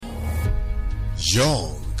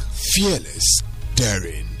Young, fearless,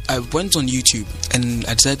 daring. I went on YouTube and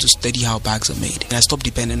I decided to study how bags are made. And I stopped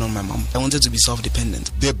depending on my mom. I wanted to be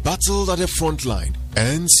self-dependent. They battled at the front line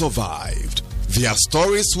and survived. Their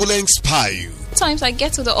stories will inspire you. Sometimes I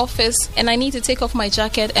get to the office and I need to take off my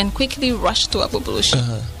jacket and quickly rush to Abubulushi,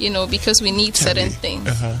 because we need certain things,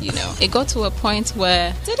 It got to a point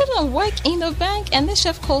where they didn't work in the bank and the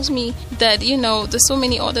chef calls me that, there's so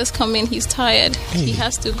many orders coming, he's tired, he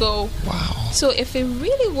has to go. Wow. So if it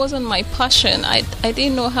really wasn't my passion, I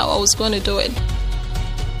didn't know how I was going to do it.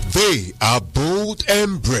 They are bold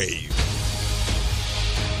and brave.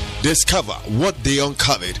 Discover what they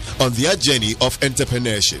uncovered on their journey of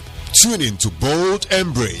entrepreneurship. Tune in to Bold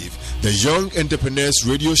and Brave, the Young Entrepreneurs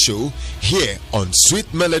Radio Show, here on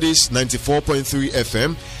Sweet Melodies 94.3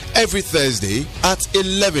 FM every Thursday at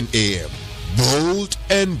 11 a.m. Bold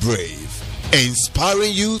and Brave,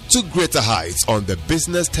 inspiring you to greater heights on the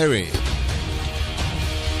business terrain.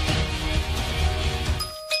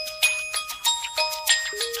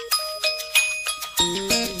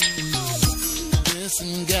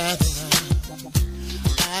 Listen, gather round.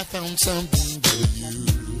 I found something that you can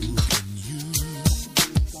use.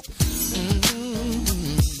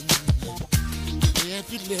 If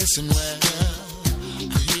you listen well,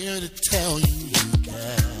 I'm here to tell you you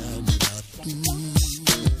cannot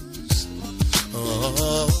lose.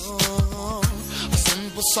 Oh, a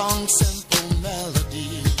simple song, simple melody,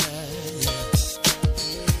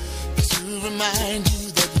 to remind you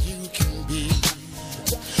that you can be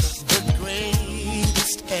the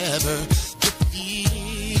greatest ever,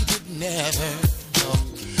 defeated never. No,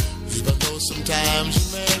 even though sometimes you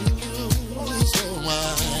may lose your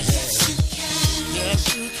mind.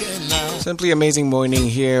 Yes, you can now. Simply amazing morning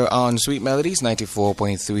here on Sweet Melodies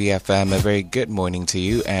 94.3 FM. A very good morning to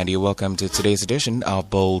you, and you're welcome to today's edition of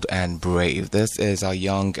Bold and Brave. This is our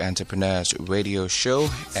Young Entrepreneurs Radio Show,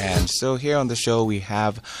 and so here on the show we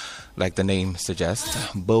have, like the name suggests,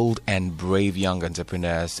 bold and brave young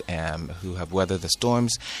entrepreneurs who have weathered the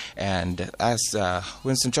storms. And as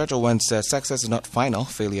Winston Churchill once said, success is not final,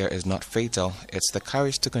 failure is not fatal. It's the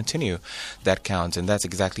courage to continue that counts. And that's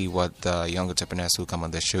exactly what the young entrepreneurs who come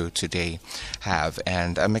on the show today have.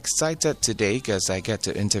 And I'm excited today because I get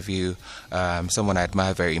to interview someone I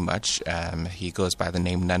admire very much. He goes by the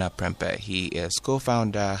name Nana Prempeh. He is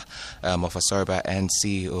co-founder of Asorba and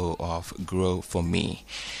CEO of Grow For Me.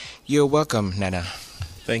 You're welcome, Nana.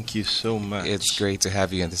 Thank you so much. It's great to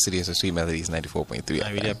have you in the studios of Sweet Melodies 94.3.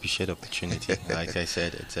 I really appreciate the opportunity. Like I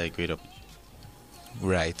said, it's a great opportunity.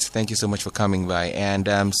 Right. Thank you so much for coming by. And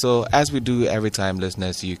so, as we do every time,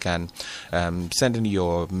 listeners, you can send in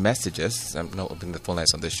your messages. I'm not opening the phone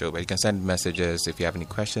lines on this show, but you can send messages. If you have any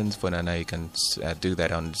questions for Nana, you can do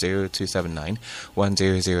that on 0279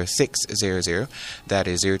 100600. That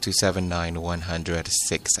is 0279 100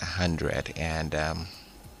 600. And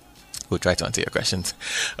we'll try to answer your questions.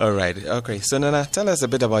 All right. Okay. So, Nana, tell us a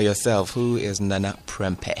bit about yourself. Who is Nana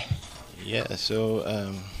Prempeh? Yeah.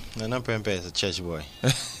 So, Nana Prempeh is a church boy.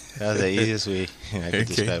 That's the easiest way I could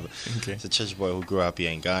describe it. Okay. It's a church boy who grew up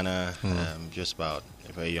here in Ghana. Just about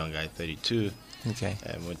a very young guy, 32. Okay.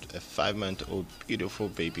 With a 5-month-old beautiful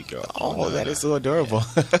baby girl. Oh, that is so adorable.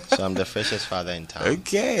 Yeah. So I'm the freshest father in town.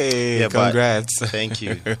 Okay. Yeah, congrats. Thank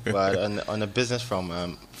you. But on a business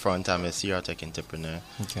front, I'm a serial tech entrepreneur.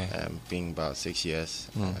 Okay. Being about 6 years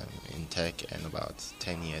in tech and about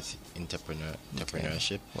 10 years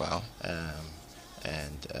entrepreneurship. Okay. Wow.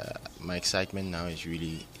 And my excitement now is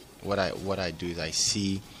really what I do is I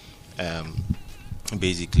see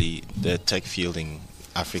basically the tech field in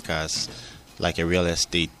Africa as like a real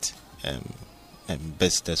estate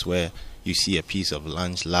business where you see a piece of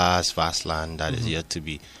vast land that is yet to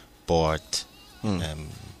be bought,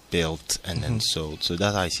 built, and then sold. So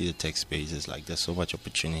that's how I see the tech space. Is like there's so much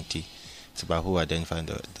opportunity. It's about who identifying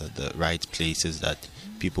the right places that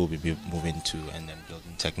people will be moving to, and then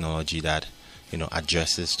building technology that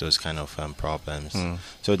addresses those kind of problems.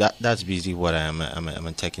 So that's basically what I am. I'm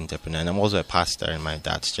a tech entrepreneur, and I'm also a pastor in my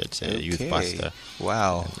dad's church, a youth pastor.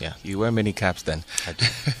 Wow. Yeah. You wear many caps then. I do.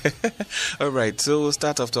 All right. So we'll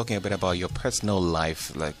start off talking a bit about your personal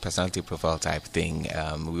life, like personality profile type thing.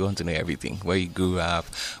 We want to know everything. Where you grew up,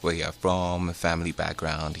 where you're from, family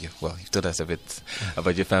background. You've told us a bit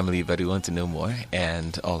about your family, but we want to know more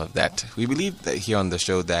and all of that. We believe that here on the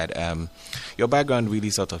show that your background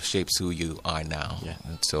really sort of shapes who you are now. Yeah.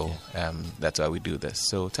 And so that's why we do this.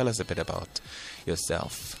 So tell us a bit about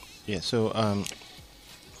yourself. Yeah. So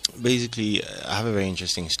basically, I have a very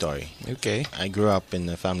interesting story. Okay. I grew up in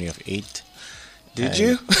a family of 8. Did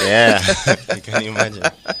you? Yeah. You can imagine.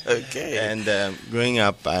 Okay. And growing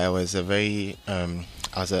up, I was a very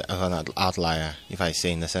I was an outlier, if I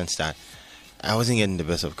say, in the sense that I wasn't getting the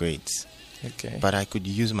best of grades. Okay. But I could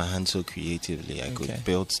use my hands so creatively. I could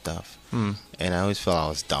build stuff. And I always felt I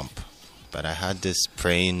was dumb. But I had this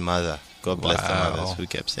praying mother. God bless the mothers who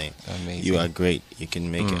kept saying, amazing. You are great. You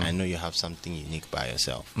can make it. I know you have something unique by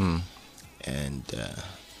yourself. And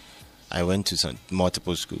I went to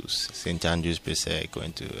multiple schools. St. Andrew's Basic,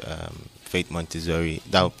 went to Faith Montessori.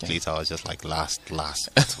 That place I was just like last. So I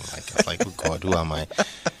was like, oh God, who am I?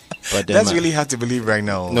 But then that's really hard to believe right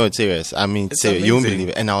now. No, it's serious. I mean, it's serious. You won't believe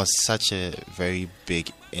it. And I was such a very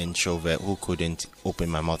big introvert who couldn't open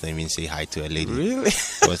my mouth and even say hi to a lady. Really?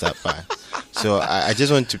 It was that bad. So I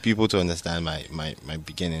just want people to understand my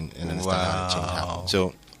beginning and understand how the change happened.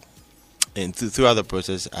 So throughout the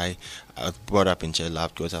process, I was brought up in church,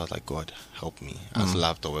 loved God. I was like, God, help me. I just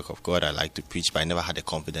loved the work of God. I like to preach, but I never had the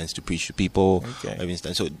confidence to preach to people. Okay.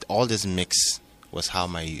 So all this mix was how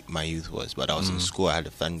my youth was. But I was in school. I had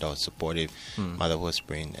a friend that was supportive. Mother was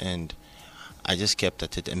praying, and I just kept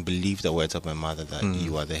at it and believed the words of my mother that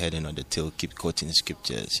you are the head and not the tail. Keep quoting the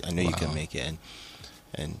scriptures. I know you can make it.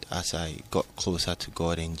 And as I got closer to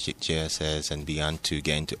God in JSS and began to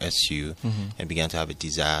get into SU and began to have a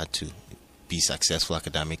desire to be successful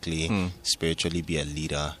academically, spiritually be a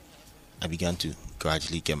leader, I began to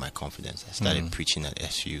gradually get my confidence. I started preaching at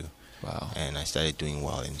SU. Wow. And I started doing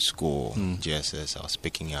well in school, JSS. I was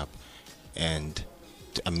picking up. And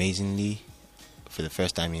amazingly, for the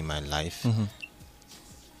first time in my life,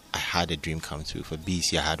 I had a dream come true. For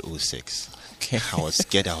BC, I had 06. Okay. I was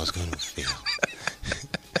scared I was going to fail.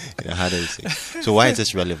 I had 06. So why is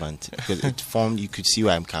this relevant? Because it formed, you could see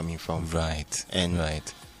where I'm coming from. Right. And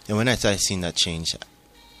when I started seeing that change,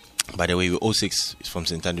 by the way, with 06 from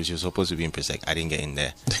St. Andrews, you were supposed to be in Presec. I didn't get in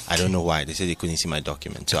there. I don't know why. They said they couldn't see my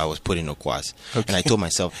document. So I was put in Okwas. Okay. And I told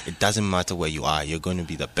myself, it doesn't matter where you are, you're going to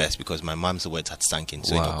be the best, because my mom's words had sunk in.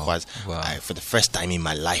 So in Okwas, for the first time in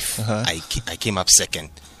my life, I came up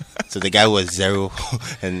second. So the guy was 0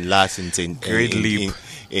 and last in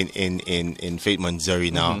Faith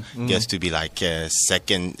Montessori now gets to be like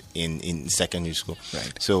second in secondary school.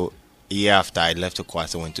 Right. So a year after I left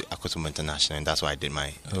Okwas, I went to Akosombo International, and that's why I did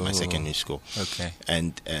my secondary school. Okay.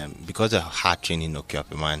 And because of hard training in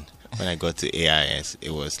Okiopiman, when I got to AIS,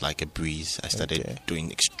 it was like a breeze. I started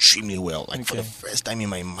doing extremely well. Like for the first time in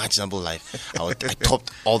my imaginable life, I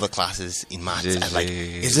topped all the classes in maths. I was like,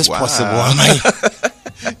 is this possible? Am I?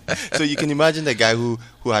 So you can imagine the guy who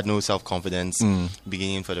had no self-confidence,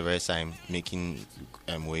 beginning for the first time, making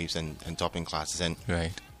waves and topping classes. And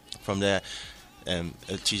from there,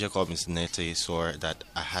 a teacher called Mr. Nete saw that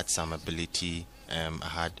I had some ability.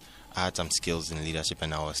 I had some skills in leadership,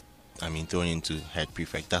 and I was thrown into head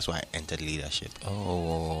prefect. That's why I entered leadership.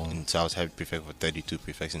 And so I was head prefect for 32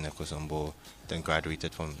 prefects in Ekosombo, then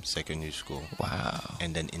graduated from secondary school. Wow.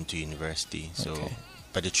 And then into university. So,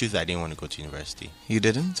 but the truth, I didn't want to go to university. You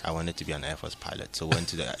didn't? I wanted to be an Air Force pilot. So went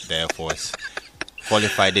to the Air Force.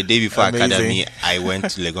 Qualified the day before academy. I went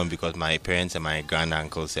to Legon because my parents and my grand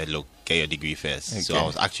uncle said, look, get your degree first. So I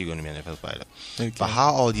was actually going to be an Air Force pilot. But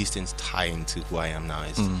how all these things tie into who I am now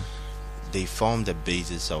is they form the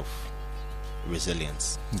basis of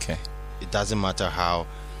resilience. It doesn't matter how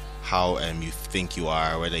you think you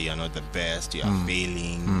are, whether you're not the best, you are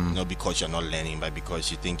failing, not because you're not learning, but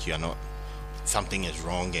because you think you're not, something is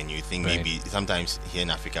wrong, and you think maybe sometimes here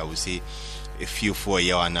in Africa we say if you for a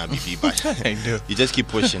year and not be but you just keep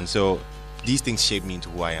pushing. So these things shaped me into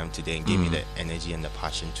who I am today and gave me the energy and the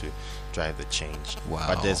passion to drive the change.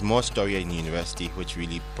 But there's more story in university which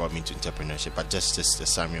really brought me to entrepreneurship, but just the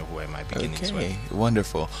summary of where my beginnings were.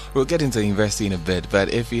 Wonderful. We'll get into university in a bit, but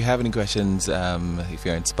if you have any questions, if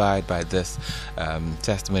you're inspired by this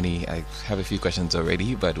testimony, I have a few questions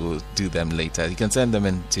already, but we'll do them later. You can send them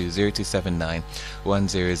into 0279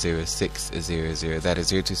 100600. That is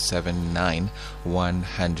 0279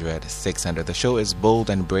 100 600. The show is Bold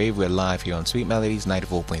and Brave. We're live here on Sweet Melodies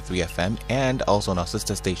 94.3 FM and also on our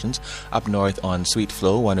sister stations up north on Sweet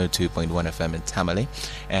Flow 102.1 FM in Tamale,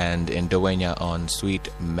 and in Dowenya on Sweet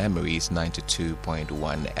Memories 92.1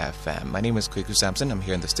 FM. My name is Kweku Sampson. I'm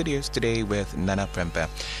here in the studios today with Nana Prempeh.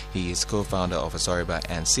 He is co-founder of Asoriba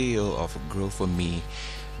and CEO of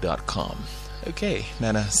growforme.com. Okay,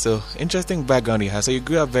 Nana, so interesting background you have. So you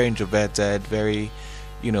grew up very introverted, very,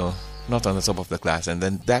 not on the top of the class, and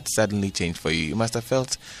then that suddenly changed for you. You must have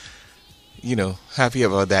felt happy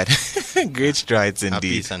about that. Great strides indeed.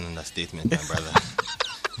 Happy is an understatement, my brother.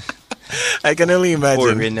 I can only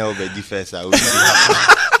imagine.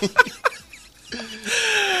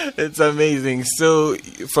 It's amazing. So,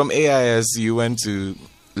 from AIS, you went to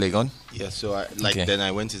Legon? Yeah, so then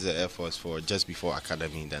I went to the Air Force for just before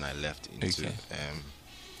academy, then I left into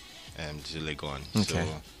to Legon. Okay.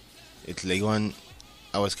 So it's Legon.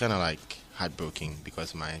 I was kind of like heartbroken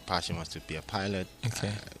because my passion was to be a pilot.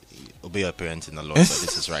 Okay. Obey your parents in the Lord, but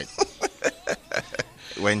this is right.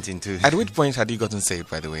 Went into. At which point had you gotten saved,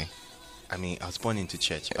 by the way? I mean, I was born into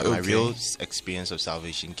church, but my real experience of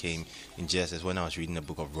salvation came in JSS when I was reading the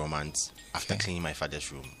book of Romans after cleaning my father's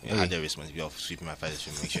room. I had the responsibility of sweeping my father's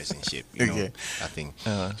room, make sure it's in shape, you know, that thing.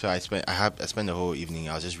 So I spent the whole evening,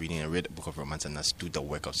 I was just reading, I read the book of Romans and understood the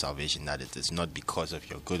work of salvation, that it is not because of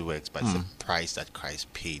your good works, but it's the price that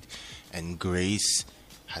Christ paid. And grace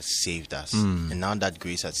has saved us, and now that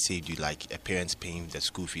grace has saved you, like a parent's paying the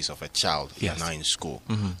school fees of a child. You're now in school.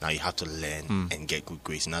 Now you have to learn and get good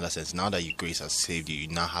grace. In other sense, now that your grace has saved you, you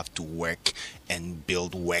now have to work and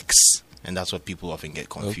build works, and that's what people often get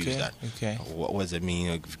confused at. What does it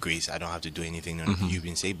mean of grace? I don't have to do anything. You've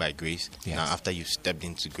been saved by grace. Now after you've stepped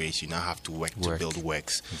into grace, you now have to work to build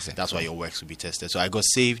works. That's why your works will be tested. So I got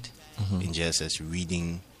saved in JSS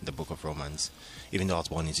reading the book of Romans. Even though I was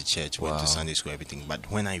born into church, went to Sunday school, everything.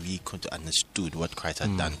 But when I really understood what Christ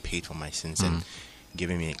had done, paid for my sins, and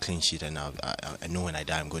given me a clean sheet, and I know when I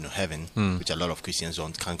die I'm going to heaven, which a lot of Christians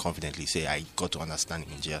can't confidently say, I got to understand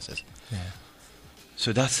in JSS. Yeah.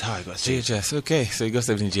 So that's how I got saved. JHS, okay. So you got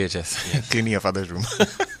saved in JHS. Yes. Cleaning your father's room.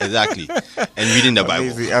 Exactly. And reading the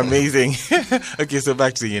Bible. Amazing. Okay, so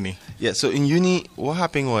back to uni. Yeah, so in uni, what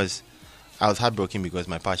happened was I was heartbroken because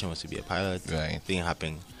my passion was to be a pilot. Right. Thing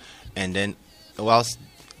happened. And then whilst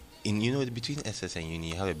between SS and uni,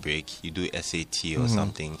 you have a break, you do SAT or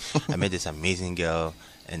something. I met this amazing girl,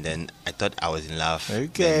 and then I thought I was in love.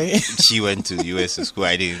 Okay. Then she went to the US to school.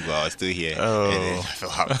 I didn't go. I was still here. And then I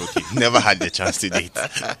felt heartbroken. Never had the chance to date.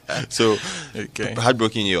 So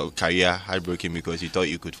heartbroken in your career, heartbroken because you thought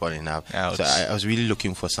you could fall in love. Ouch. So I was really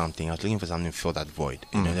looking for something. I was looking for something to fill that void.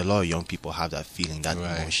 You know, a lot of young people have that feeling, that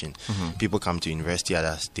emotion. People come to university at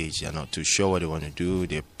that stage. They're not too sure what they want to do.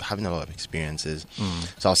 They're having a lot of experiences.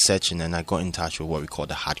 So I was searching, and I got in touch with what we call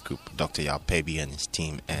the Heart Group, Dr. Pebi and his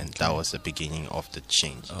team, and that was the beginning of the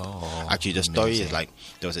change. Actually, the story is like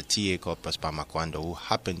there was a TA called Prosper Makwando who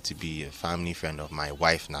happened to be a family friend of my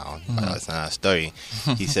wife now. But that's another story.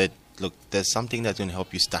 He said, look, there's something that's going to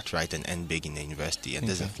help you start right and end big in the university, and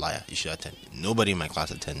there's a flyer you should attend. Nobody in my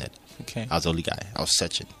class attended. I was the only guy. I was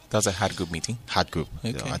searching. That was a Heart Group meeting? Heart Group. I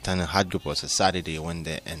attended Heart Group. Was a Saturday. I went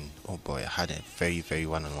there, and oh boy, I had a very, very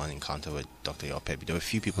one-on-one encounter with Dr. Yopebi. There were a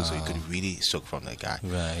few people, so you could really soak from that guy.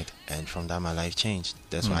 Right. And from that, my life changed.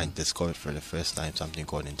 That's why I discovered for the first time something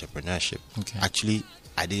called entrepreneurship. Actually,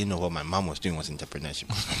 I didn't know what my mom was doing was entrepreneurship.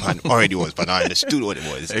 My mom already was, but now I understood what it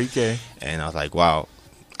was. And I was like, wow,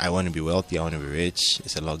 I want to be wealthy. I want to be rich.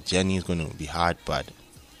 It's a long journey. It's going to be hard, but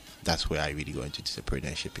that's where I really got into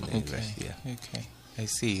entrepreneurship in the university. Okay, I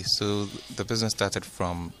see. So the business started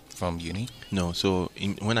from uni? No. So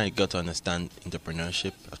when I got to understand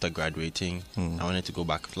entrepreneurship after graduating, I wanted to go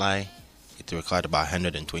back fly. It required about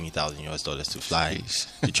 $120,000 to fly,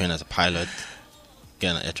 to train as a pilot,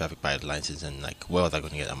 get an air traffic pilot license, and like, where was I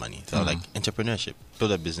going to get that money? So I was like, entrepreneurship,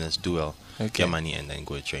 build a business, do well, get money, and then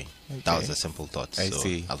go to train. That was a simple thought. I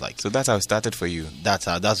see. I was like, so that's how it started for you. That's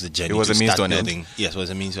the journey. It was a means to an end. Yes, it was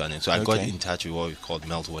a means to an end. So I got in touch with what we called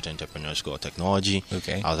Meltwater Entrepreneur School of Technology.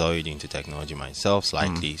 I was already into technology myself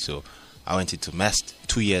slightly, so I went into MEST,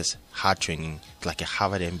 2 years, hard training, like a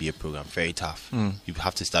Harvard MBA program, very tough. You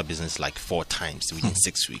have to start business like 4 times within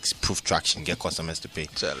 6 weeks, prove traction, get customers to pay.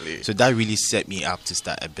 So that really set me up to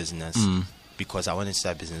start a business because I wanted to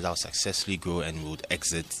start a business that would successfully grow and would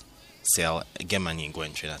exit, sell, get money, and go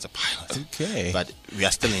and train as a pilot. But we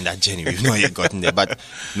are still in that journey. We've not yet gotten there. But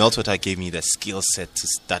Meltwater gave me the skill set to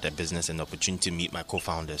start a business and the opportunity to meet my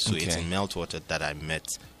co-founders. So it's in Meltwater that I met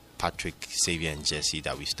Patrick, Xavier, and Jesse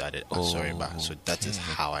that we started Asoriba. So that is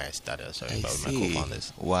how I started Asoriba with my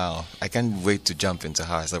co-founders. Wow. I can't wait to jump into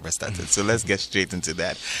how Asoriba started. So let's get straight into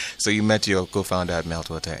that. So you met your co-founder at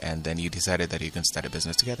Meltwater, and then you decided that you can start a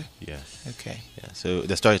business together? Yes. Okay. Yeah. So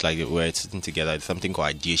the story is like we're sitting together. It's something called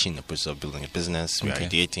ideation, the process of building a business. We're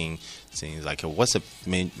ideating, saying like, what's the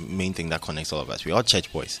main thing that connects all of us? We're all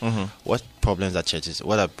church boys. What are problems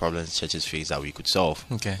churches face that we could solve?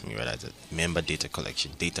 We realize that member data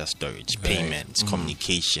collection, data storage, payments,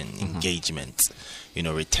 communication, engagement,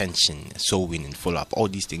 retention, soul winning, follow-up. All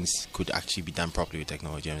these things could actually be done properly with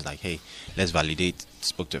technology. And it's like, hey, let's validate.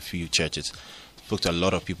 Spoke to a few churches, spoke to a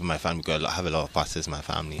lot of people in my family because I have a lot of pastors in my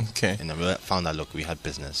family. And I found that, look, we had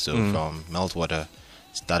business. So from Meltwater,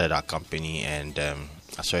 started our company, and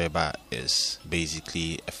Asoriba is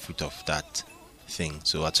basically a fruit of that thing.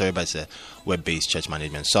 So Asoriba is a web-based church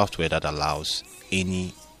management software that allows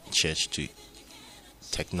any church to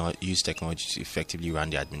use technology to effectively run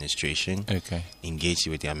the administration, engage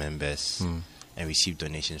with their members, and receive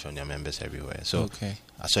donations from their members everywhere. So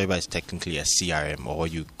Asoriba is technically a CRM, or what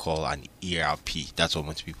you call an ERP. That's what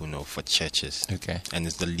most people know for churches. And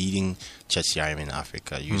it's the leading church CRM in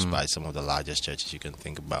Africa, used by some of the largest churches you can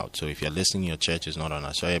think about. So if you're listening, your church is not on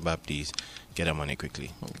Asoriba, please get them on it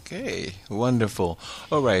quickly. Okay, wonderful.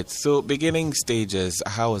 All right, so beginning stages,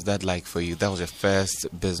 how was that like for you? That was your first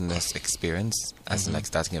business experience, as in like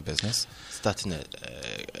starting a business? Starting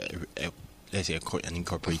let's say an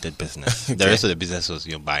incorporated business. The rest of the business was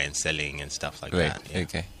buying and selling and stuff like that.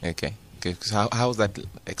 Okay. So how was that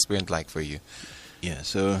experience like for you? Yeah,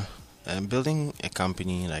 so building a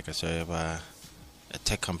company like a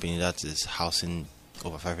tech company that is housing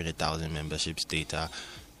over 500,000 memberships data,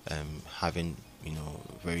 having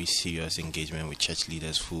very serious engagement with church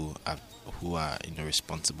leaders who are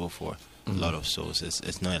responsible for a lot of souls.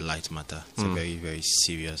 It's not a light matter. It's a very, very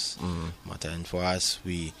serious matter. And for us,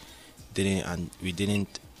 we didn't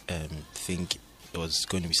think it was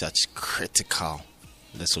going to be such critical,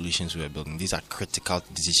 the solutions we were building. These are critical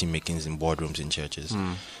decision makings in boardrooms in churches.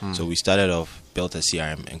 So we started off, built a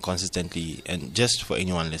CRM, and consistently, and just for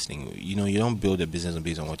anyone listening, you don't build a business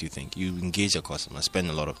based on what you think. You engage your customers, spend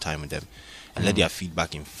a lot of time with them, and let their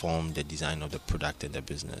feedback inform the design of the product and the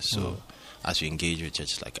business. So as we engage with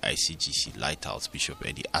churches like ICGC, Lighthouse, Bishop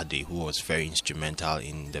Eddie Ade, who was very instrumental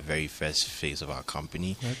in the very first phase of our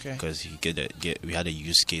company, because we had a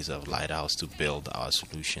use case of Lighthouse to build our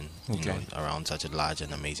solution around such a large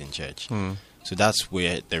and amazing church. So that's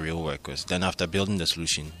where the real work was. Then after building the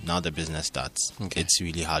solution, now the business starts. It's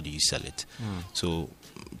really how do you sell it. So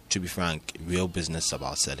to be frank, real business is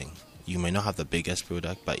about selling. You may not have the biggest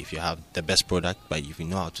product, but if you have the best product, but if you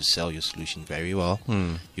know how to sell your solution very well,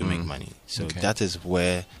 you make money. So that is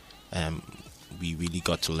where we really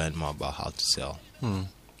got to learn more about how to sell.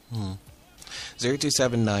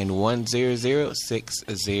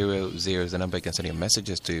 0279-100-600 is the number you can send your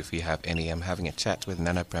messages to if you have any. I'm having a chat with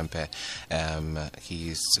Nana Prempeh.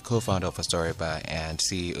 He's the co-founder of Astoriba and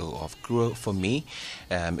CEO of Grow For Me.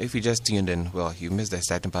 If you just tuned in, well, you missed the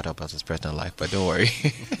exciting part about his personal life, but don't worry.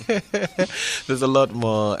 There's a lot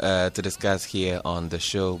more to discuss here on the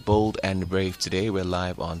show. Bold and Brave today. We're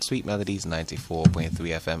live on Sweet Melodies 94.3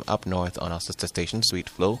 FM up north on our sister station, Sweet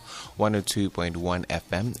Flow 102.1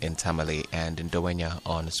 FM in Tamale, and in Dowenya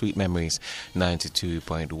on Sweet Memories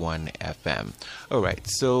 92.1 FM. All right,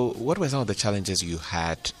 so what were some of the challenges you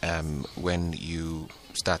had when you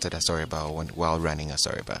started Astoriba while running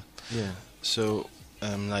Astoriba? Yeah, so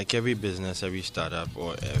like every business, every startup,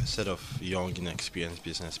 or a set of young, inexperienced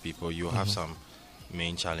business people, you have some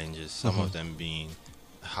main challenges. Some of them being,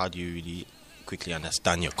 how do you really quickly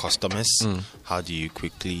understand your customers? How do you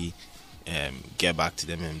quickly get back to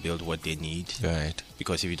them and build what they need? Right.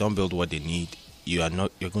 Because if you don't build what they need, you're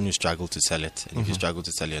going to struggle to sell it. And if you struggle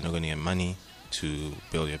to sell it, you're not going to get money to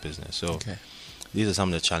build your business. So these are some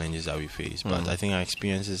of the challenges that we face. But I think our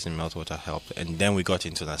experiences in Meltwater helped. And then we got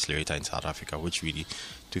into an accelerator in South Africa, which really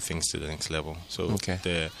took things to the next level. So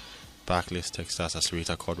the Barclays Techstars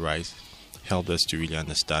accelerator called Rise helped us to really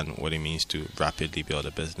understand what it means to rapidly build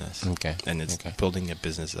a business. And it's building a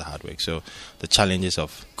business is hard work. So the challenges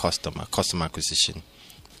of customer acquisition,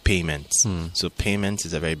 payments. So payments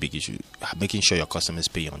is a very big issue. Making sure your customers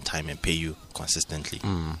pay you on time and pay you consistently.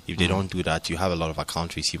 If they don't do that, you have a lot of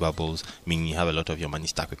account receivables, meaning you have a lot of your money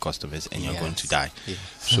stuck with customers and you're going to die.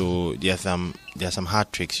 So there are some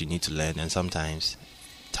hard tricks you need to learn, and sometimes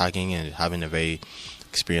tagging and having a very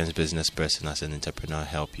experienced business person as an entrepreneur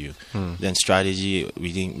help you. Then strategy,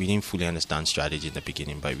 we didn't fully understand strategy in the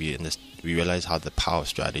beginning, but we realized how the power of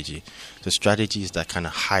strategy. So strategy is that kind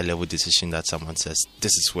of high level decision that someone says,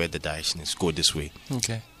 this is where the direction is, go this way.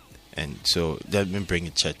 And so let me bring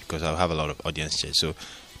it church, because I'll have a lot of audience church. So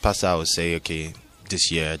pastor, I would say, okay,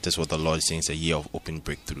 this year, this is what the Lord is saying, it's a year of open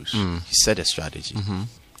breakthroughs. He set a strategy,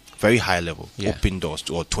 very high level, open doors,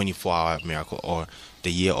 or 24-hour miracle, or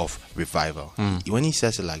the year of revival. When he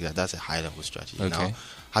says it like that, that's a high level strategy. Now,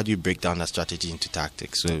 how do you break down that strategy into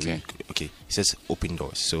tactics? So he says open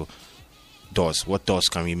doors. So doors, what doors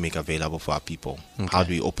can we make available for our people? How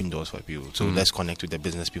do we open doors for people? So let's connect with the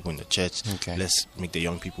business people in the church. Let's make the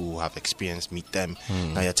young people who have experience, meet them.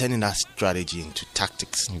 Now you're turning that strategy into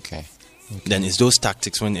tactics. then it's those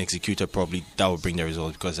tactics when executed properly that will bring the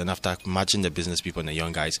result. Because then after matching the business people and the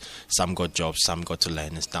young guys, some got jobs, some got to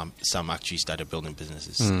learn, and some actually started building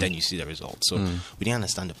businesses. Then you see the result. So we didn't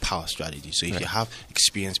understand the power of strategy. So if you have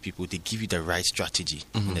experienced people, they give you the right strategy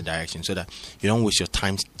in the direction, so that you don't waste your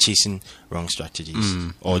time chasing wrong strategies,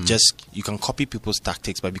 or just you can copy people's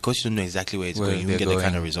tactics, but because you don't know exactly where it's going, you won't get the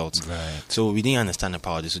kind of results. Right. So we didn't understand the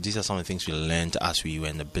power of this. So these are some of the things we learned as we were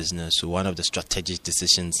in the business. So one of the strategic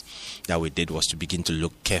decisions that we did was to begin to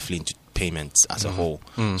look carefully into payments as a whole.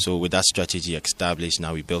 So with that strategy established,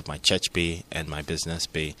 now we built my church pay and my business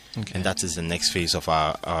pay, and that is the next phase of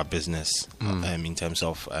our business in terms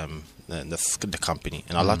of the company.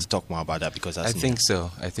 And I'd like to talk more about that, because that's I think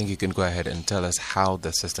so. I think you can go ahead and tell us how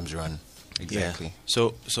the systems run. Exactly.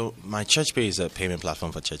 Yeah. So my church pay is a payment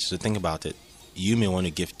platform for church. So think about it. You may want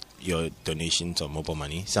to give your donations or mobile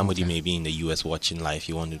money. Somebody may be in the US watching live,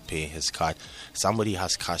 you want to pay his card. Somebody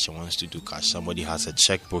has cash and wants to do cash. Somebody has a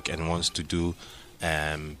checkbook and wants to do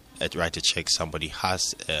write a check. Somebody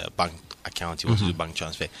has a bank account, he wants to do bank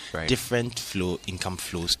transfer. Different income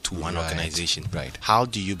flows to one organization. How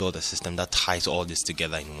do you build a system that ties all this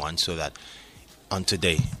together in one, so that on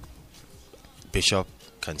today Bishop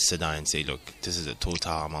can sit down and say, look, this is the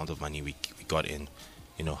total amount of money we got in.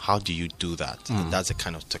 How do you do that? And that's the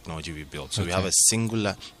kind of technology we built. So we have a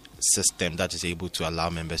singular system that is able to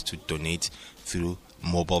allow members to donate through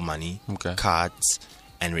mobile money, cards,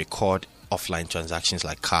 and record offline transactions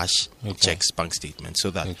like cash, checks, bank statements.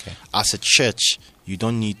 So that as a church, you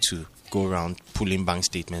don't need to go around pulling bank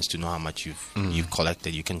statements to know how much you've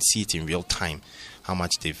collected. You can see it in real time, how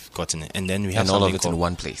much they've gotten. And then we have all of it in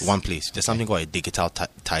one place. There's something called a digital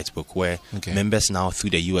tithe book, where members now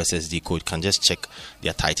through the USSD code can just check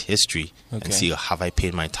their tithe history and see, have I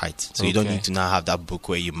paid my tithe? So you don't need to now have that book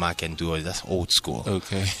where you mark and do it. That's old school.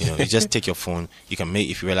 You just take your phone. You can make,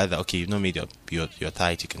 if you realize that you've not made your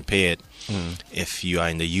tithe, you can pay it. If you are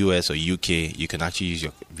in the US or UK, you can actually use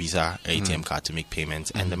your Visa ATM card to make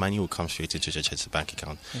payments, and the money will come straight into your church's bank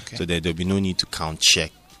account. So there'll be no need to count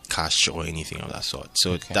check, cash, or anything of that sort.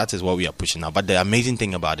 So that is what we are pushing now. But the amazing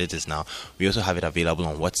thing about it is now we also have it available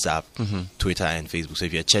on WhatsApp, Twitter, and Facebook. So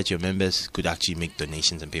if you're a church, your members could actually make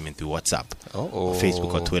donations and payment through WhatsApp, or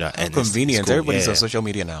Facebook, or Twitter. How convenient. Cool. Everybody's on social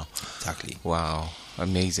media now. Exactly. Wow.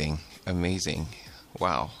 Amazing.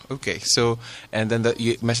 Wow. Okay. So, and then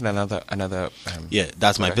you mentioned another.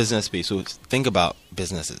 That's my business pay. So think about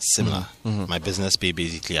businesses similar. My business pay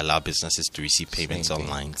basically allow businesses to receive payments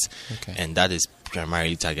online, and that is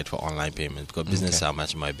primarily targeted for online payments, because businesses are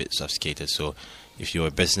much more a bit sophisticated. So if you're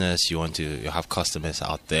a business, you have customers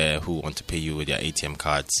out there who want to pay you with their ATM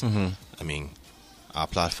cards. I mean, our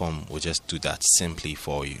platform will just do that simply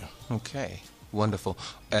for you. Okay. Wonderful.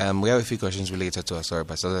 We have a few questions related to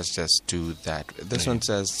Asoriba, so let's just do that. This one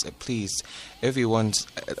says, please, if you want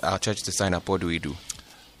our church to sign up, what do we do?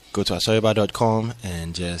 Go to asoriba.com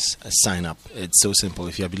and just sign up. It's so simple.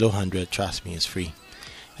 If you're below 100, trust me, it's free.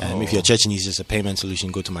 If your church needs just a payment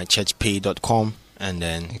solution, go to mychurchpay.com and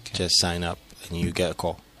then just sign up and you get a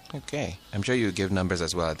call. Okay. I'm sure you give numbers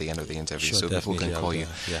as well at the end of the interview, so people can call you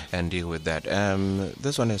and deal with that.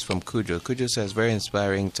 This one is from Kujo. Kujo says, very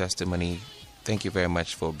inspiring testimony. Thank you very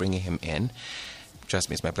much for bringing him in.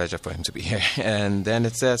 Trust me, it's my pleasure for him to be here. And then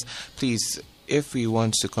it says, please, if we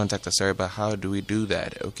want to contact Asoriba, how do we do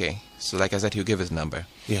that? Okay. So like I said, he'll give his number.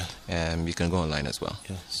 Yeah. You can go online as well.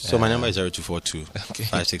 Yeah. So my number is 0242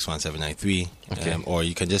 561 or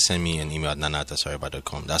you can just send me an email at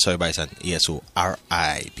nana@asoriba.com. That Asoriba is an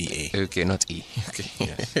ESORIBA. Okay, not E.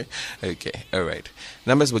 Okay. Okay. All right.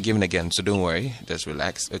 Numbers were given again, so don't worry. Just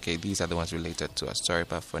relax. Okay, these are the ones related to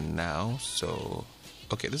Asoriba for now. So,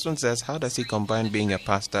 okay, this one says, how does he combine being a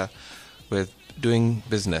pastor with doing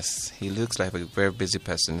business? He looks like a very busy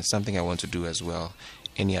person. It's something I want to do as well.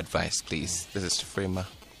 Any advice, please? This is Frema.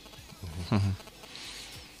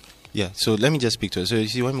 Yeah, so let me just speak to it. So you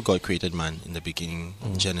see, when God created man in the beginning,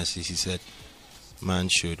 in Genesis, he said, man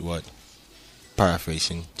should what?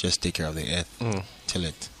 Paraphrasing, just take care of the earth, till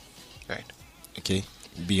it. Right. Okay?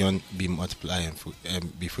 Be multiply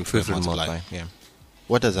and be fruitful and multiply. Yeah.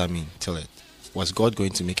 What does that mean, till it? Was God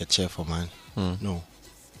going to make a chair for man? No.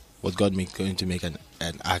 Was God going to make an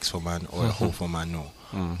axe for man or a hoe for man? No.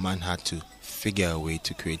 Man had to figure a way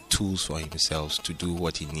to create tools for himself to do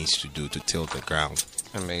what he needs to do to till the ground.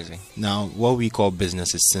 Amazing. Now, what we call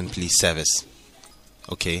business is simply service.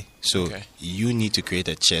 Okay? So you need to create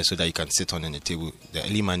a chair so that you can sit on the table. The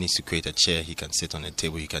early man needs to create a chair he can sit on a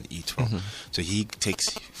table he can eat from. So he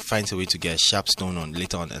finds a way to get a sharp stone on,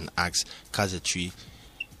 later on an axe, cuts a tree,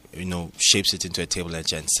 shapes it into a table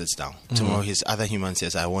ledge and sits down. Tomorrow his other human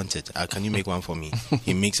says, I want it. Can you make one for me?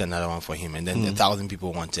 He makes another one for him, and then 1,000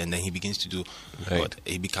 people want it, and then he begins to do what?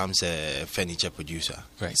 He becomes a furniture producer.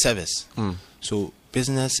 Right. Service. So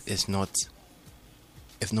business is not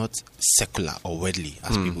secular or worldly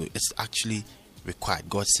as people. It's actually required.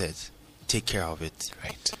 God says, take care of it.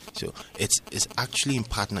 Right. So it's actually in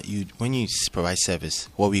partner. When you provide service,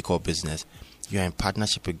 what we call business, you are in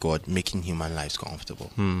partnership with God, making human lives comfortable.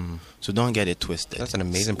 So don't get it twisted. That's an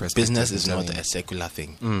amazing perspective. Business is not a secular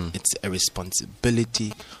thing. It's a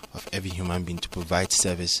responsibility of every human being to provide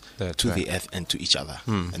service to the earth and to each other.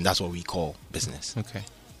 And that's what we call business. Okay.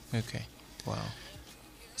 Wow.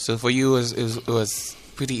 So for you, it was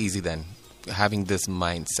pretty easy then, having this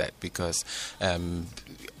mindset, because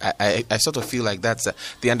I sort of feel like that's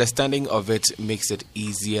the understanding of it makes it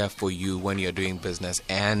easier for you when you're doing business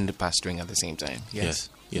and pastoring at the same time. Yes.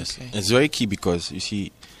 Okay. It's very key because, you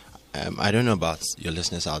see, I don't know about your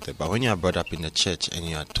listeners out there, but when you are brought up in the church and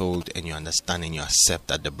you are told and you understand and you accept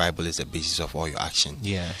that the Bible is the basis of all your action,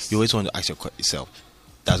 you always want to ask yourself,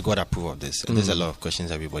 does God approve of this? And there's a lot of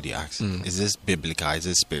questions everybody asks. Is this biblical? Is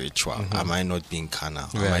this spiritual? Am I not being carnal?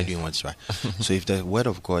 Am I doing what's right? So if the word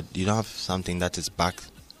of God, you don't have something that is backed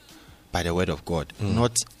by the word of God,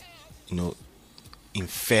 not,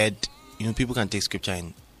 inferred. People can take scripture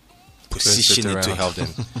and position it to help them.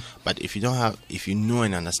 But if you know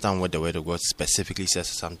and understand what the word of God specifically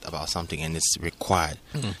says about something and it's required,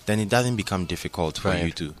 then it doesn't become difficult for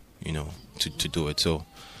you to do it. So,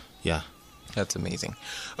 yeah. That's amazing.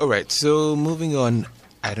 All right, so moving on.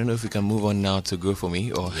 I don't know if we can move on now to Grow For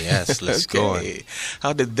Me. Or yes, let's go on.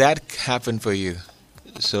 How did that happen for you?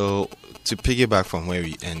 So, to piggyback from where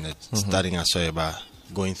we ended, starting at Soyaba,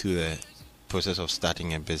 going through the process of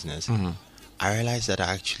starting a business, I realized that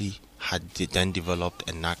I actually had then developed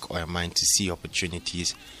a knack or a mind to see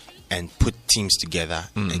opportunities and put teams together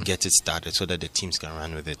and get it started so that the teams can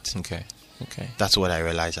run with it. Okay. That's what I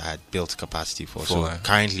realized I had built capacity for. So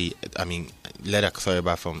currently, led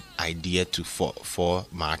Akthoriba from idea to four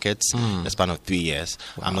markets in the span of 3 years.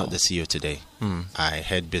 Wow. I'm not the CEO today. I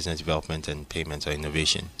head business development and payments or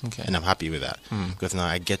innovation. And I'm happy with that because now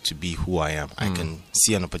I get to be who I am. I can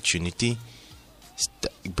see an opportunity,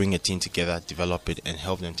 bring a team together, develop it, and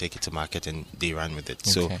help them take it to market, and they run with it.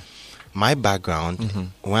 So my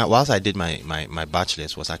background, whilst I did my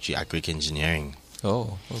bachelor's, was actually agric engineering.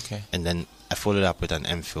 Oh, okay. And then I followed up with an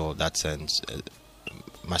MPhil, that's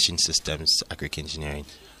machine systems, agric engineering.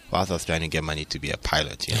 Whilst I was trying to get money to be a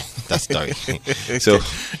pilot, that story. So,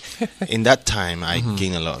 in that time, I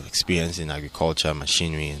gained a lot of experience in agriculture,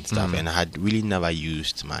 machinery, and stuff, and I had really never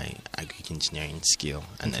used my agric engineering skill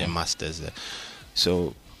and a master's there.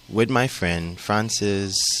 So, with my friend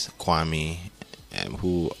Francis, Kwame,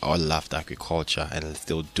 who all loved agriculture and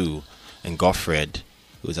still do, and Goffred,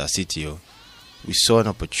 who's our CTO, we saw an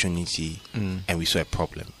opportunity and we saw a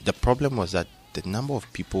problem. The problem was that the number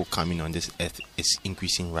of people coming on this earth is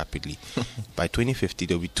increasing rapidly. By 2050,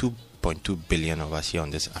 there will be 2.2 billion of us here on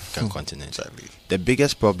this African continent. The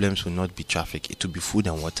biggest problems will not be traffic, it will be food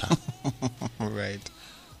and water. Right.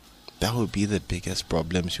 That will be the biggest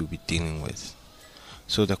problems we'll be dealing with.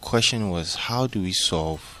 So the question was, how do we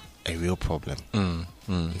solve a real problem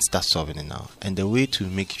and start solving it now? And the way to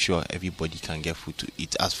make sure everybody can get food to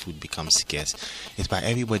eat as food becomes scarce is by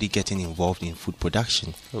everybody getting involved in food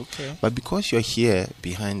production. Okay. But because you're here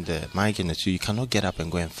behind the mic and the two, you cannot get up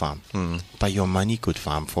and go and farm. But your money could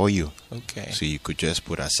farm for you. Okay. So you could just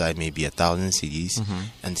put aside maybe 1,000 cedis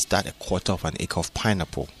and start a quarter of an acre of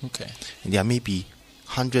pineapple. Okay. And there may be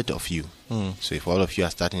 100 of you. So if all of you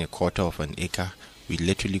are starting a quarter of an acre, we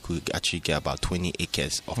literally could actually get about 20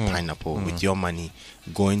 acres of pineapple with your money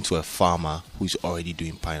going to a farmer who's already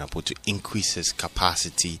doing pineapple to increase his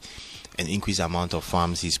capacity and increase the amount of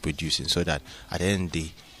farms he's producing, so that at the end of the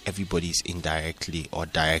day, everybody is indirectly or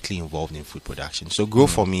directly involved in food production. So Grow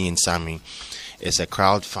For Me, in summary, is a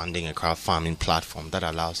crowdfunding and crowd farming platform that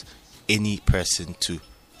allows any person to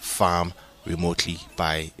farm remotely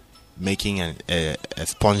by making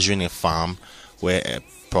sponsoring a farm where a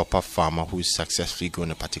proper farmer who's successfully grown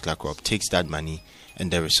a particular crop takes that money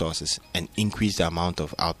and the resources and increase the amount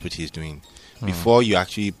of output he's doing. Before you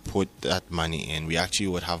actually put that money in, we actually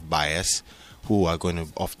would have buyers who are going to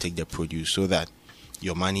offtake the produce, so that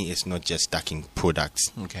your money is not just stacking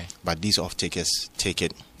products, but these off-takers take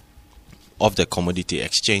it off the commodity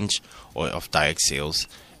exchange or of direct sales,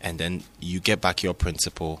 and then you get back your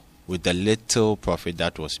principal with the little profit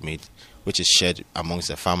that was made, which is shared amongst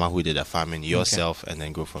the farmer who did the farming, yourself, and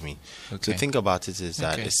then Grow For Me. So think about it is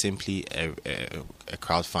that it's simply a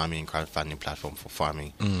crowdfunding platform for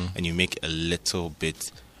farming, and you make a little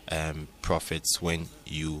bit profits when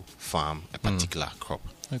you farm a particular crop.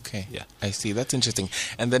 Okay. Yeah. I see. That's interesting.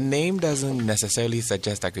 And the name doesn't necessarily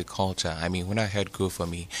suggest agriculture. I mean, when I heard Grow For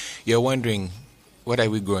Me, you're wondering, what are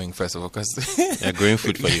we growing, first of all? Because Yeah, growing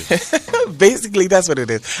food for you. basically, that's what it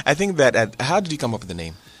is. I think that, how did you come up with the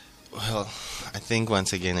name? Well, I think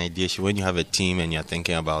once again, when you have a team and you're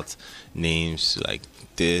thinking about names like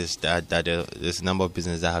this, that, there's a number of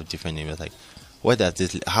businesses that have different names. Like, what does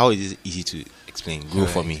this? How is it easy to explain? Grow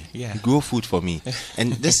for me. Yeah. Grow food for me.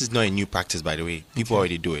 And this is not a new practice, by the way. People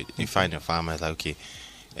already do it. You find a farmer, it's like, okay,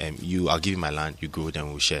 I'll give you my land, you grow, then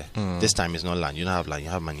we'll share. This time it's not land. You don't have land, you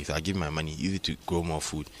have money. So I'll give you my money, you need to grow more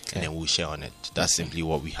food, and then we'll share on it. That's simply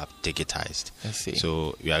what we have ticketized. I see.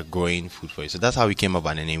 So we are growing food for you. So that's how we came up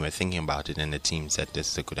with the name. We're thinking about it, and the team said this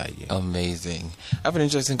is a good idea. Amazing. I have an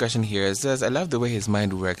interesting question here. It says, I love the way his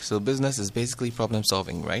mind works. So business is basically problem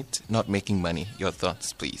solving, right? Not making money. Your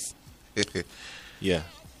thoughts, please. Yeah.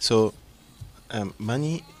 So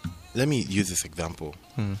money, let me use this example.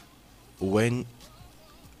 When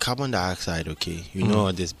carbon dioxide, okay, you know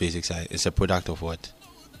what this basic side, it's a product of what?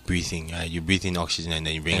 Breathing. You breathe in oxygen and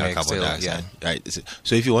then you bring out carbon dioxide. Yeah. Right.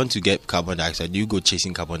 So if you want to get carbon dioxide, do you go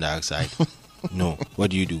chasing carbon dioxide? No.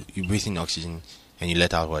 What do? You breathe in oxygen and you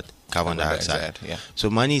let out what? Carbon dioxide. Yeah. So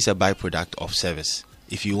money is a byproduct of service.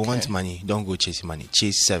 If you want money, don't go chasing money.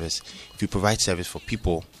 Chase service. If you provide service for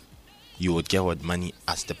people, you would get what? Money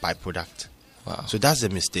as the byproduct. Wow. So that's the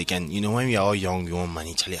mistake. And when we are all young, we want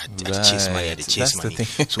money. Charlie, I chase money. I chase That's money.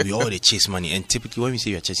 So we all chase money. And typically, when we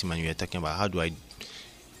say we are chasing money, we are talking about how do I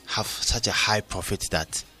have such a high profit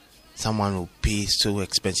that someone will pay so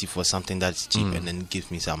expensive for something that's cheap and then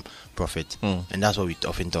gives me some profit. And that's what we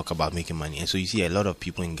often talk about, making money. And so you see a lot of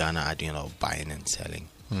people in Ghana are doing a lot of buying and selling.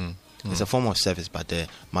 It's a form of service, but the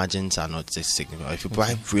margins are not so significant. If you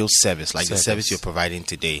provide real service, like the service you're providing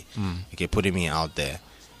today, okay, putting me out there,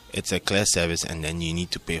 it's a clear service, and then you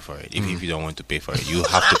need to pay for it. If you don't want to pay for it, you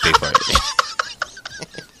have to pay for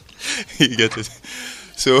it. You get it?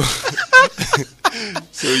 So,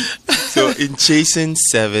 so in chasing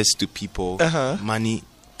service to people, money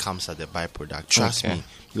comes as a byproduct. Trust me.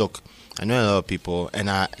 Look, I know a lot of people, and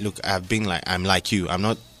I'm like you.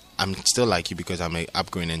 I'm still like you because I'm an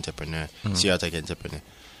upgrowing entrepreneur, serial tech entrepreneur.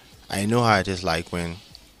 I know how it is like when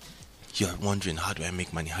you're wondering, how do I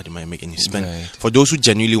make money? How do I make? And you spend. Right. For those who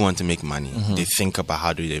genuinely want to make money, they think about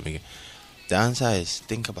how do they make it. The answer is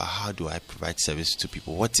think about how do I provide service to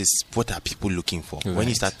people. What are people looking for? Right. When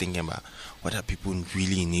you start thinking about what are people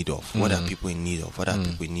really in need of, what are people in need of, what are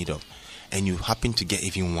people in need of, and you happen to get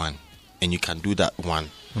even one, and you can do that one,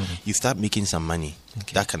 you start making some money.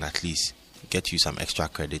 That can at least get you some extra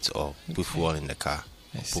credits or put fuel in the car,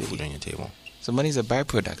 put food on your table. So money is a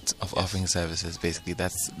byproduct of offering services. Basically,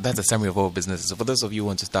 that's a summary of all businesses. So for those of you who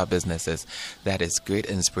want to start businesses, that is great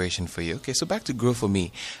inspiration for you. Okay, so back to Grow For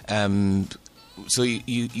Me. So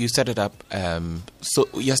you set it up. So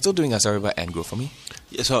you're still doing Asariba and Grow For Me?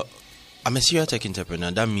 Yeah, so I'm a serial tech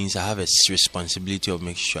entrepreneur. That means I have a responsibility of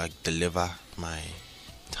making sure I deliver my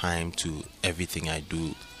time to everything I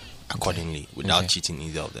do accordingly without cheating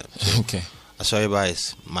either of them. So Asariba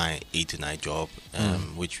is my 8 to 9 job,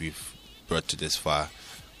 which we've brought to this far.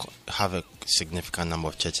 Have a significant number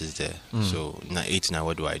of churches there. So now 8 to 9,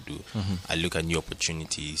 what do? I look at new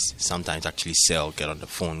opportunities, sometimes actually sell, get on the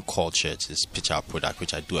phone, call churches, pitch our product,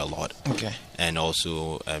 which I do a lot. And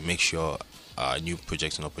also make sure new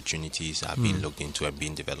projects and opportunities are being looked into and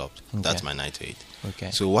being developed. That's my 9 to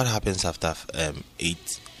 8. So what happens after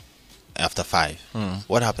 5?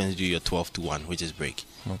 What happens to your 12 to 1, which is break?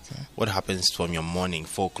 What happens from your morning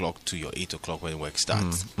 4 o'clock to your 8 o'clock when work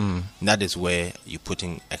starts? That is where you put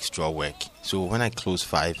in extra work. So when I close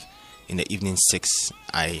 5, in the evening 6,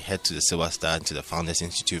 I head to the Silver Star, to the Founders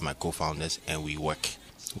Institute with my co-founders, and we work.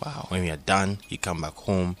 Wow. When we are done, you come back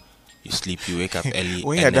home, you sleep, you wake up early.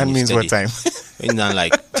 When you're done means study. what time? When you're done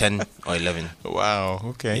like 10 or 11. Wow,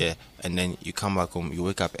 okay. Yeah, and then you come back home, you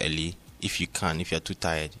wake up early. If you're too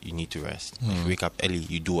tired, you need to rest. If you wake up early,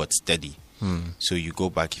 you do what's steady. So you go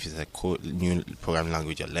back, if it's a new programming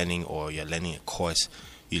language you're learning, or you're learning a course,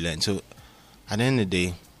 you learn. So at the end of the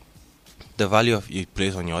day, the value of you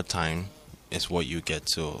place on your time is what you get.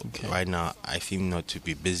 So right now, I seem not to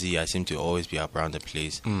be busy. I seem to always be around the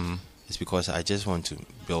place. It's because I just want to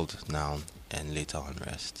build now and later on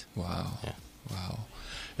rest. Wow. Yeah. Wow.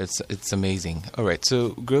 It's amazing. All right. So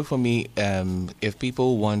Grow For Me, if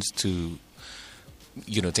people want to,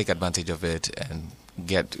 take advantage of it and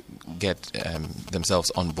get themselves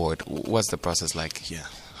on board, what's the process like? Yeah.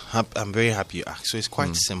 I'm very happy you asked. So it's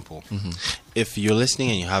quite simple. If you're listening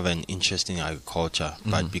and you have an interest in agriculture,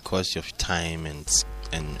 but because of time and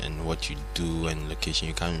and what you do and location,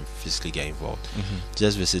 you can't physically get involved.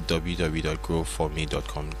 Just visit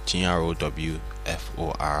www.growforme.com,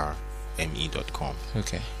 growforme.com.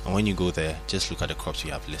 Okay. And when you go there, just look at the crops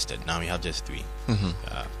we have listed. Now we have just 3: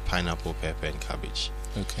 pineapple, pepper, and cabbage.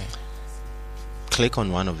 Okay. Click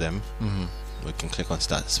on one of them. We can click on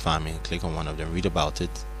start farming. Click on one of them, read about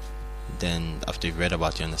it. Then after you've read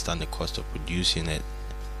about it, you understand the cost of producing it.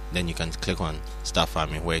 Then you can click on start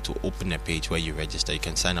farming, where it will open a page where you register. You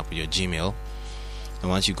can sign up with your Gmail, and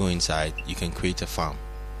once you go inside, you can create a farm.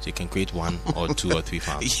 So you can create 1 or 2 or 3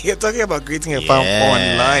 farms. You're talking about creating a farm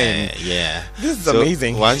online. Yeah. This is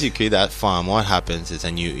amazing. Once you create that farm, what happens is,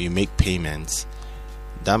 and you make payments,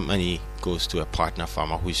 that money goes to a partner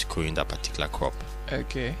farmer who is growing that particular crop.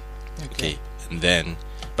 Okay. And then,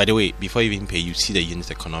 by the way, before you even pay, you see the unit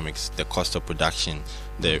economics, the cost of production,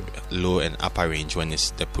 the low and upper range when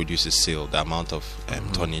the produce is sold, the amount of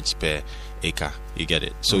tonnage per acre. You get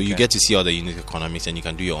it. So you get to see all the unit economics, and you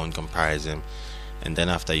can do your own comparison. And then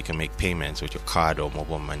after, you can make payments with your card or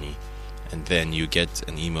mobile money. And then you get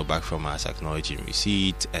an email back from us acknowledging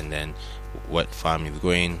receipt, and then what farm is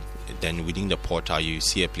going. Then within the portal, you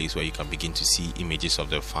see a place where you can begin to see images of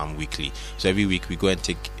the farm weekly. So every week we go and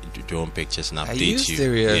take drone pictures and update you. Are you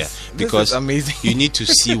serious? Yeah, because because amazing. you need to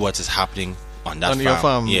see what is happening on that your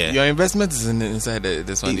farm. Yeah. Your investment is inside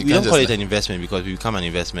this one. We don't call it an investment because we become an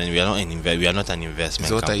investment. We are not an investment.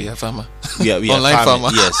 So what are company. you, a farmer? We are Online farmer.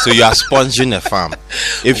 Yes. So you are sponsoring a farm.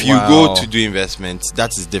 If you Wow. go to do investments,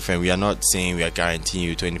 that is different. We are not saying we are guaranteeing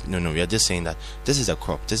you 20. No. We are just saying that this is a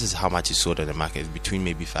crop. This is how much is sold on the market, between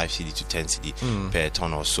maybe 5 cedi to 10 cedi per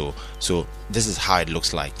ton or so. So this is how it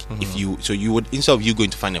looks like. If you would, instead of you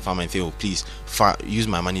going to find a farmer and say, oh, please use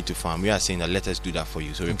my money to farm, we are saying that let us do that for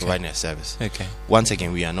you. So we're providing a service. Okay. Once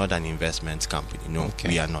again, we are not an investment company. No,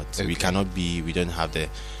 we are not. Okay. We cannot be. We don't have the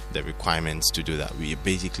requirements to do that. We are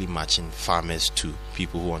basically matching farmers to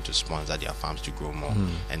people who want to sponsor their farms to grow more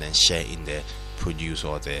and then share in the produce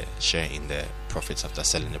or share in the profits after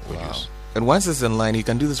selling the produce. Wow. And once it's online, you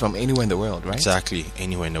can do this from anywhere in the world, right? Exactly,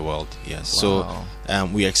 anywhere in the world. Yes. Wow. So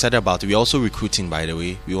we're excited about it. We're also recruiting, by the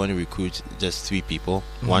way. We want to recruit just 3 people.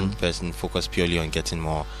 One person focused purely on getting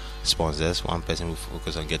more sponsors, one person who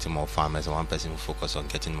focus on getting more farmers, and one person who focus on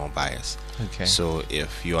getting more buyers. Okay. So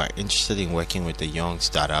if you are interested in working with a young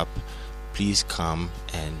startup, please come.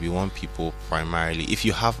 And we want people primarily, if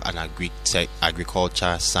you have an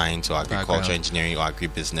agriculture science or agriculture engineering or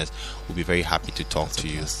agribusiness, we'll be very happy to talk to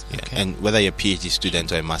you. Yeah. Okay. And whether you're a PhD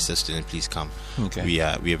student or a master's student, please come. Okay. We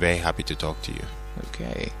are very happy to talk to you.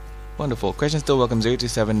 Okay. Wonderful. Questions still welcome.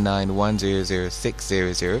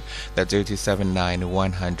 0279-100-600. That's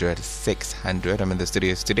 0279-100-600. I'm in the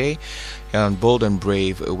studios today on Bold and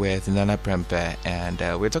Brave with Nana Prempeh, and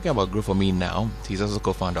we're talking about Grow For Me now. He's also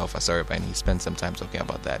co-founder of Asariba, and he spent some time talking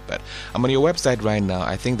about that. But I'm on your website right now.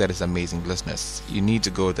 I think that is amazing, listeners. You need to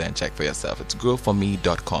go there and check for yourself. It's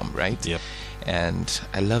growforme.com, right? Yep. And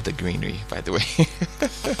I love the greenery, by the way.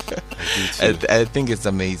 I think it's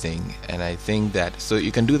amazing, and I think that so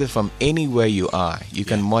you can do this from anywhere you are. You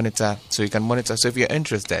can monitor. So if you're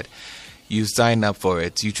interested, you sign up for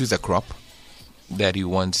it. You choose a crop that you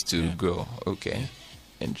want to grow. Okay,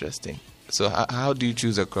 interesting. So how do you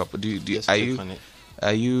choose a crop? Are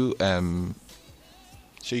you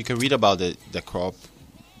So you can read about the crop.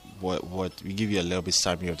 What we give you a little bit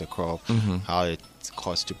summary of the crop, how it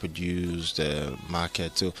costs to produce, the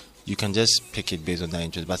market. So you can just pick it based on that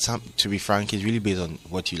interest. But to be frank, it's really based on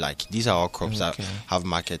what you like. These are all crops that have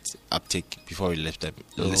market uptake before we list them.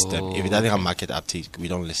 If it doesn't have market uptake, we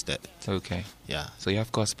don't list it. Okay. Yeah. So you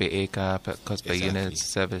have cost per acre, cost per unit,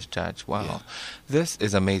 service charge. Wow. Yeah. This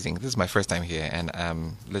is amazing. This is my first time here, and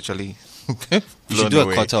I'm literally You should do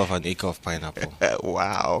a quarter of an acre of pineapple.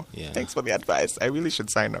 Wow. Yeah. Thanks for the advice. I really should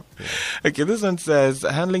sign up. Yeah. Okay, this one says,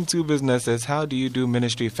 handling 2 businesses, how do you do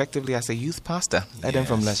ministry effectively as a youth pastor? Adam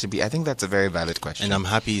from Lashibi. I think that's a very valid question. And I'm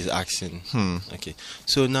happy he's asking. Okay.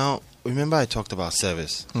 So now, remember I talked about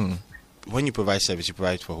service. When you provide service, you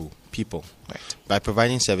provide for who? People. Right. By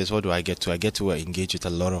providing service, what do I get to? I get to engage with a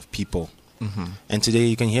lot of people. And today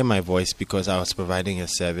you can hear my voice because I was providing a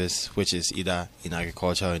service which is either in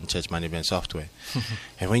agriculture or in church management software.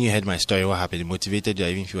 And when you heard my story, what happened? It motivated you.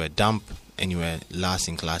 Even if you were dumb and you were last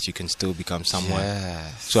in class, you can still become someone.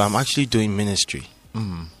 Yes. So I'm actually doing ministry.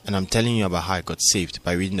 And I'm telling you about how I got saved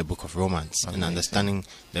by reading the book of Romans and understanding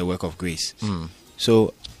the work of grace.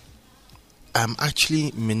 So I'm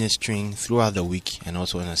actually ministering throughout the week and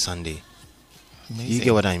also on a Sunday. Amazing. You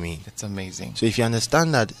get what I mean? It's amazing. So if you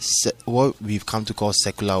understand that what we've come to call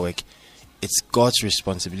secular work it's God's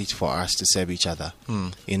responsibility for us to serve each other.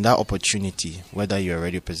 In that opportunity, whether you're a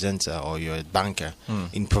radio presenter or you're a banker,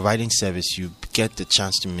 in providing service, you get the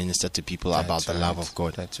chance to minister to people about the love of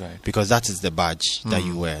God. That's right. Because that is the badge that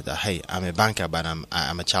you wear. That, hey, I'm a banker, but I'm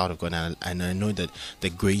a child of God, and I know that the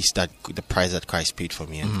grace, that the price that Christ paid for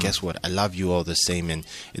me. And guess what? I love you all the same, and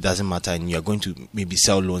it doesn't matter. And you're going to maybe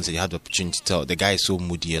sell loans, and you have the opportunity to tell the guy is so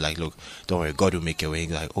moody. You're like, look, don't worry, God will make a way.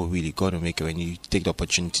 He's like, oh really? God will make a way. And you take the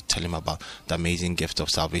opportunity to tell him about the amazing gift of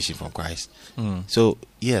salvation from Christ. So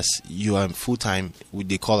yes, you are full time.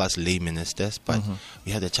 They call us lay ministers, but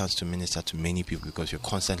we have the chance to minister to many people because you're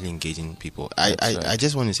constantly engaging people. I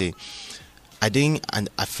just want to say, I think, and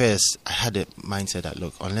at first I had a mindset that,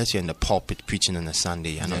 look, unless you're in the pulpit preaching on a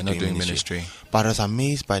Sunday, you're not doing ministry. But I was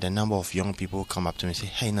amazed by the number of young people who come up to me and say,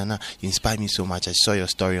 hey Nana, you inspired me so much. I saw your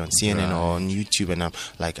story on CNN or on YouTube, and I'm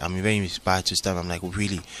very inspired to start. I'm like,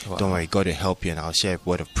 really? Don't worry, God will help you, and I'll share a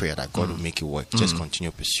word of prayer that God will make it work. Just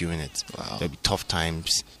continue pursuing it. There'll be tough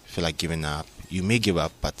times, feel like giving up. You may give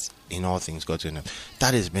up, but in all things, God's going to.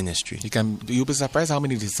 That is ministry. You'll be surprised how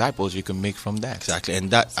many disciples you can make from that. Exactly, and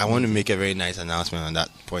that I want to make a very nice announcement on that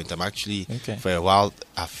point. I'm actually, for a while,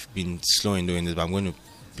 I've been slow in doing this, but I'm going to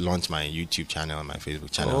launch my YouTube channel and my Facebook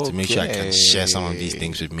channel to make sure I can share some of these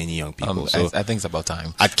things with many young people. So I think it's about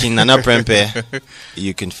time. At King Nana Prempeh,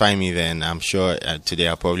 you can find me there, and I'm sure today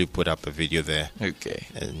I'll probably put up a video there. Okay.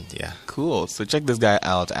 And yeah. Cool. So check this guy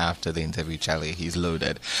out after the interview, Charlie. He's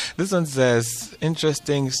loaded. This one says,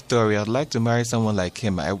 interesting story. I'd like to marry someone like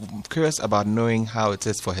him. I'm curious about knowing how it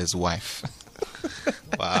is for his wife.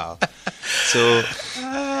 Wow. So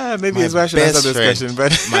maybe his wife should answer this question,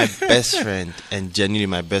 but my best friend, and genuinely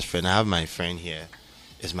my best friend, I have my friend here,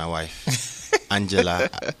 is my wife, Angela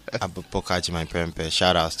Abupokaji, my Prempeh.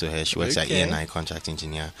 Shout outs to her. She works at E&I Contract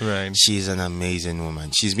Engineer. Right. She's an amazing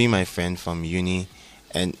woman. She's been my friend from uni,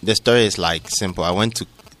 and the story is like simple. I went to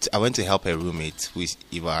help her roommate, who is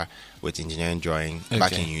Ivar, with engineering drawing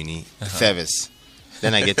back in uni service.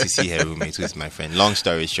 Then I get to see her roommate, who is my friend. Long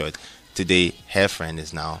story short, today her friend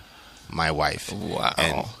is now my wife. Wow.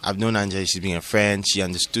 And I've known Angela. She's been a friend. She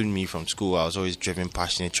understood me from school. I was always driven,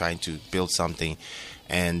 passionate, trying to build something,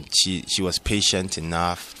 and she was patient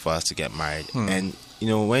enough for us to get married. And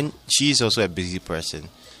when she's also a busy person,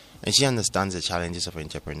 and she understands the challenges of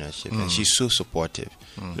entrepreneurship, and she's so supportive.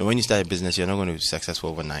 When you start a business, you're not going to be successful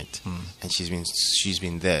overnight. And she's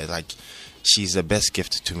been there. Like, she's the best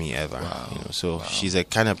gift to me ever. She's the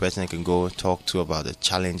kind of person I can go talk to about the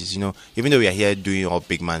challenges. Even though we are here doing all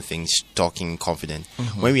big man things, talking confident,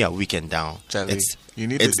 when we are weak and down, you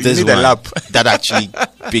need this a lap that actually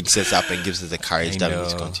picks us up and gives us the courage that we need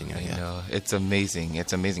to continue. It's amazing.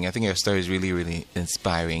 It's amazing. I think your story is really, really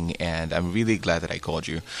inspiring, and I'm really glad that I called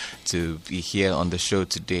you to be here on the show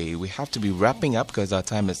today. We have to be wrapping up because our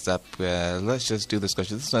time is up. Let's just do this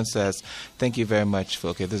question. This one says, thank you very much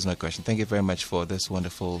for, this is my question. Thank you very much for this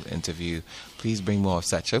wonderful interview. Please bring more of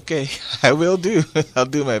such. Okay, I will do. I'll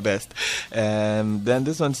do my best. Then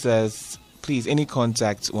this one says, please, any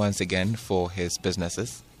contact once again for his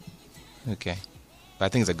businesses? Okay. But I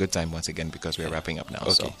think it's a good time once again because we're wrapping up now.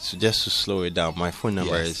 Okay. So just to slow it down, my phone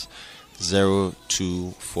number is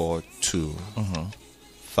 0242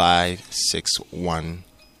 561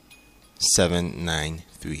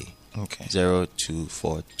 793. Okay.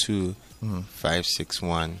 0242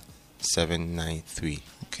 561 793.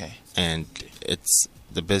 Okay. And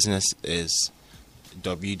the business is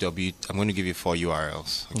www. I'm going to give you 4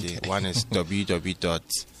 URLs. Okay. One is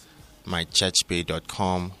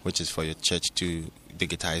www.mychurchpay.com, which is for your church to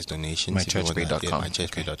digitize donations. Mychurchpay.com.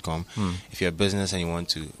 Mychurchpay.com. If you're a business and you want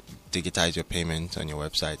to digitize your payment on your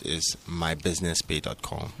website, is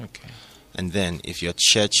mybusinesspay.com. Okay. And then if your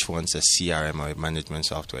church wants a CRM or a management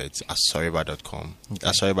software, it's asoriba.com. Okay.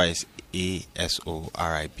 Asoriba is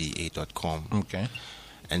ASORIBA.com. Okay.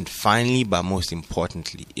 And finally, but most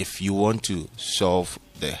importantly, if you want to solve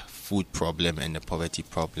the food problem and the poverty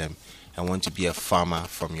problem and want to be a farmer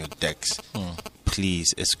from your decks,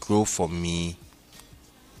 please, it's growforme.com.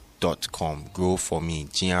 Growforme,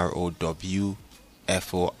 growforme.com.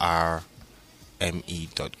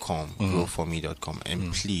 Growforme.com.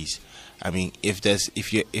 And please,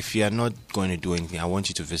 if you are not going to do anything, I want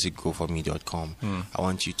you to visit growforme.com. I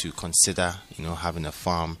want you to consider, having a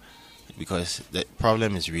farm, because the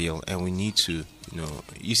problem is real, and we need to,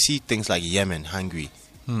 you see things like Yemen hungry.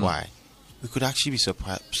 Why? We could actually be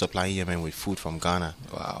supplying Yemen with food from Ghana.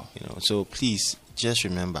 Wow. So please just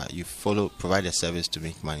remember, provide a service to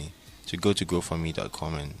make money. So go to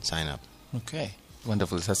growforme.com and sign up. Okay.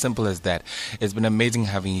 Wonderful. It's as simple as that. It's been amazing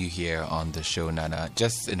having you here on the show, Nana.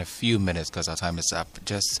 Just in a few minutes, because our time is up,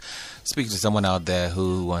 just speak to someone out there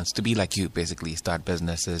who wants to be like you, basically. Start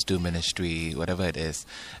businesses, do ministry, whatever it is.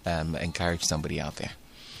 Encourage somebody out there.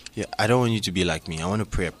 Yeah, I don't want you to be like me. I want to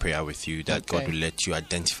pray a prayer with you that God will let you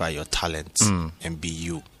identify your talents and be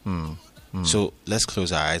you. So let's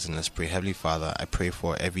close our eyes and let's pray. Heavenly Father, I pray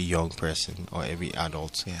for every young person or every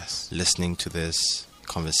adult listening to this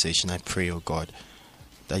conversation. I pray, oh God,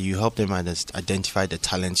 that you help them identify the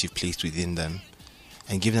talents you've placed within them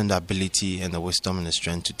and give them the ability and the wisdom and the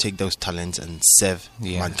strength to take those talents and serve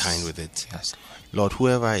mankind with it. Yes. Lord,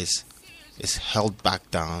 whoever is held back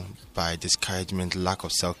down by discouragement, lack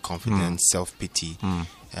of self-confidence, self-pity,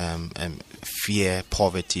 fear,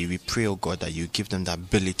 poverty, we pray, oh God, that you give them the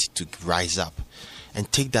ability to rise up and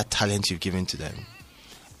take that talent you've given to them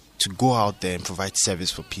to go out there and provide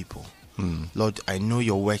service for people. Lord, I know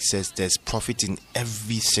your work says there's profit in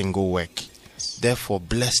every single work. Therefore,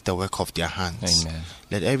 bless the work of their hands. Amen.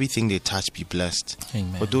 Let everything they touch be blessed.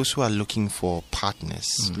 Amen. For those who are looking for partners,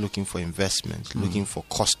 looking for investment, looking for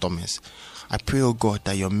customers, I pray, oh God,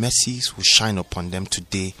 that your mercies will shine upon them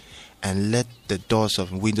today and let the doors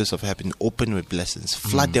of windows of heaven open with blessings.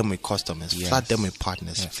 Flood them with customers, flood them with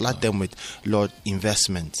partners, flood them with, Lord,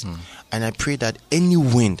 investments. And I pray that any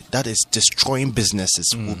wind that is destroying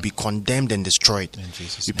businesses will be condemned and destroyed.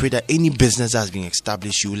 We pray that any business that has been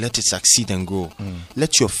established, you will let it succeed and grow.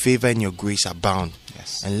 Let your favor and your grace abound.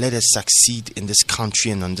 And let us succeed in this country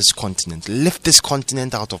and on this continent. Lift this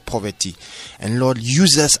continent out of poverty. And Lord,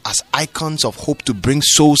 use us as icons of hope to bring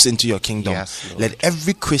souls into your kingdom. Let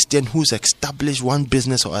every Christian who's established one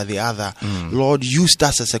business or the other, Lord, use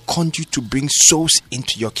us as a conduit to bring souls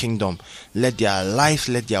into your kingdom. Let their life,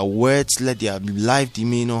 let their words, let their life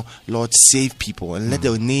demeanor, Lord, save people. And let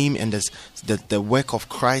the name and the work of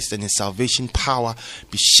Christ and his salvation power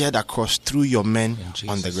be shared across through your men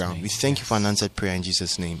on the ground. We thank you for an answered prayer in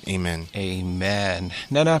Jesus' name. Amen. Amen.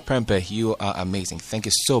 Nana Prempeh, you are amazing. Thank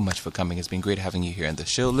you so much for coming. It's been great having you here on the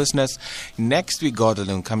show. Listeners, next week, God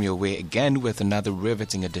alone, come your way again with another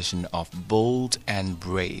riveting edition of Bold and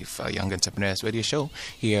Brave, a Young Entrepreneurs Radio Show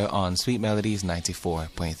here on Sweet Melodies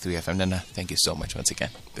 94.3 FM. Nana, thank you so much once again.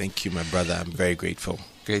 Thank you, my brother. I'm very grateful.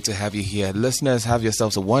 Great to have you here. Listeners, have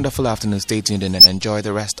yourselves a wonderful afternoon. Stay tuned in and enjoy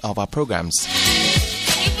the rest of our programs.